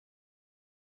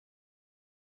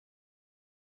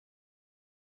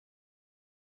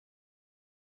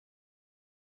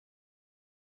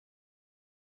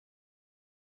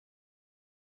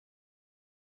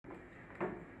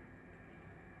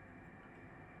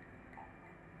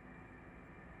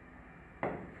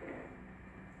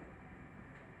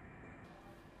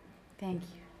Thank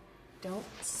you. Don't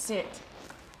sit.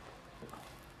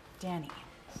 Danny,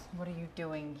 what are you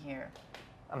doing here?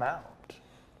 I'm out.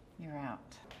 You're out.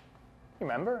 You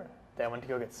remember? Dad went to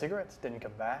go get cigarettes, didn't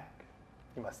come back.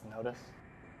 You must have noticed.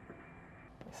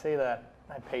 They say that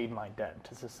I paid my debt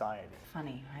to society.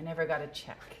 Funny, I never got a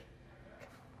check.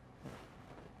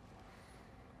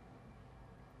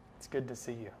 It's good to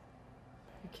see you.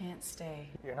 You can't stay.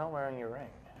 You're not wearing your ring.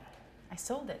 I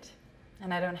sold it.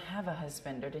 And I don't have a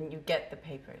husband, or didn't you get the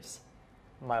papers?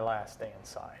 My last day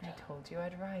inside. I told you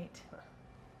I'd write.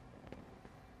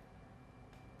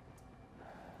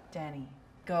 Danny,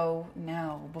 go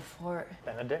now, before...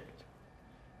 Benedict?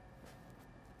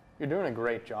 You're doing a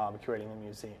great job curating the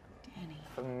museum. Danny.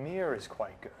 Vermeer is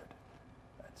quite good.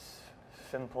 It's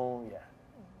simple, yet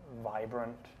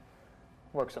vibrant.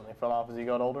 Work certainly fell off as he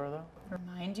got older, though.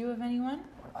 Remind you of anyone?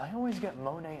 I always get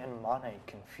Monet and Monet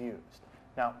confused.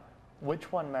 Now,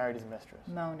 which one married his mistress?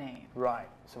 Monet. Right,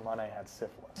 so Monet had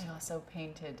syphilis. I also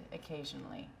painted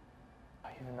occasionally. I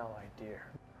have no idea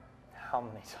how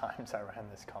many times I ran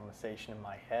this conversation in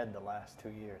my head the last 2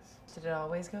 years. Did it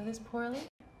always go this poorly?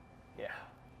 Yeah.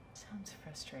 Sounds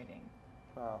frustrating.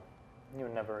 Well, you were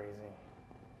never easy.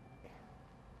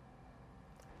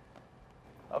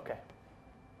 Okay.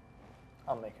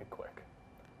 I'll make it quick.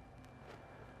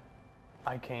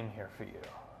 I came here for you.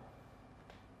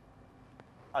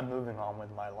 I'm moving on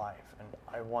with my life, and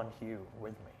I want you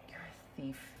with me. You're a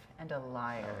thief and a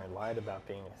liar. I lied about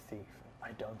being a thief.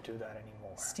 I don't do that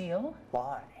anymore. Steal?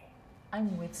 Lie.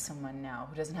 I'm with someone now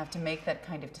who doesn't have to make that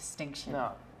kind of distinction.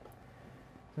 No.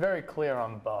 Very clear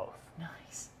on both.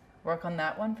 Nice. Work on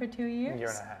that one for 2 years? A year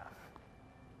and a half.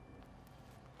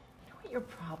 You know what your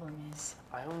problem is?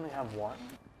 I only have one.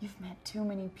 You've met too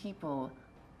many people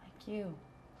like you.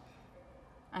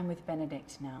 I'm with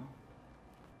Benedict now.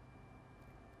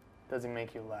 Does he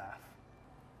make you laugh?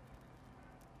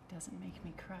 Doesn't make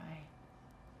me cry.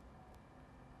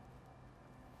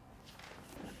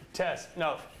 Tess,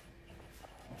 no.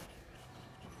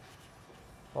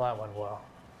 Well, that went well.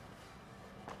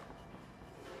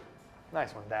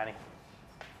 Nice one, Danny.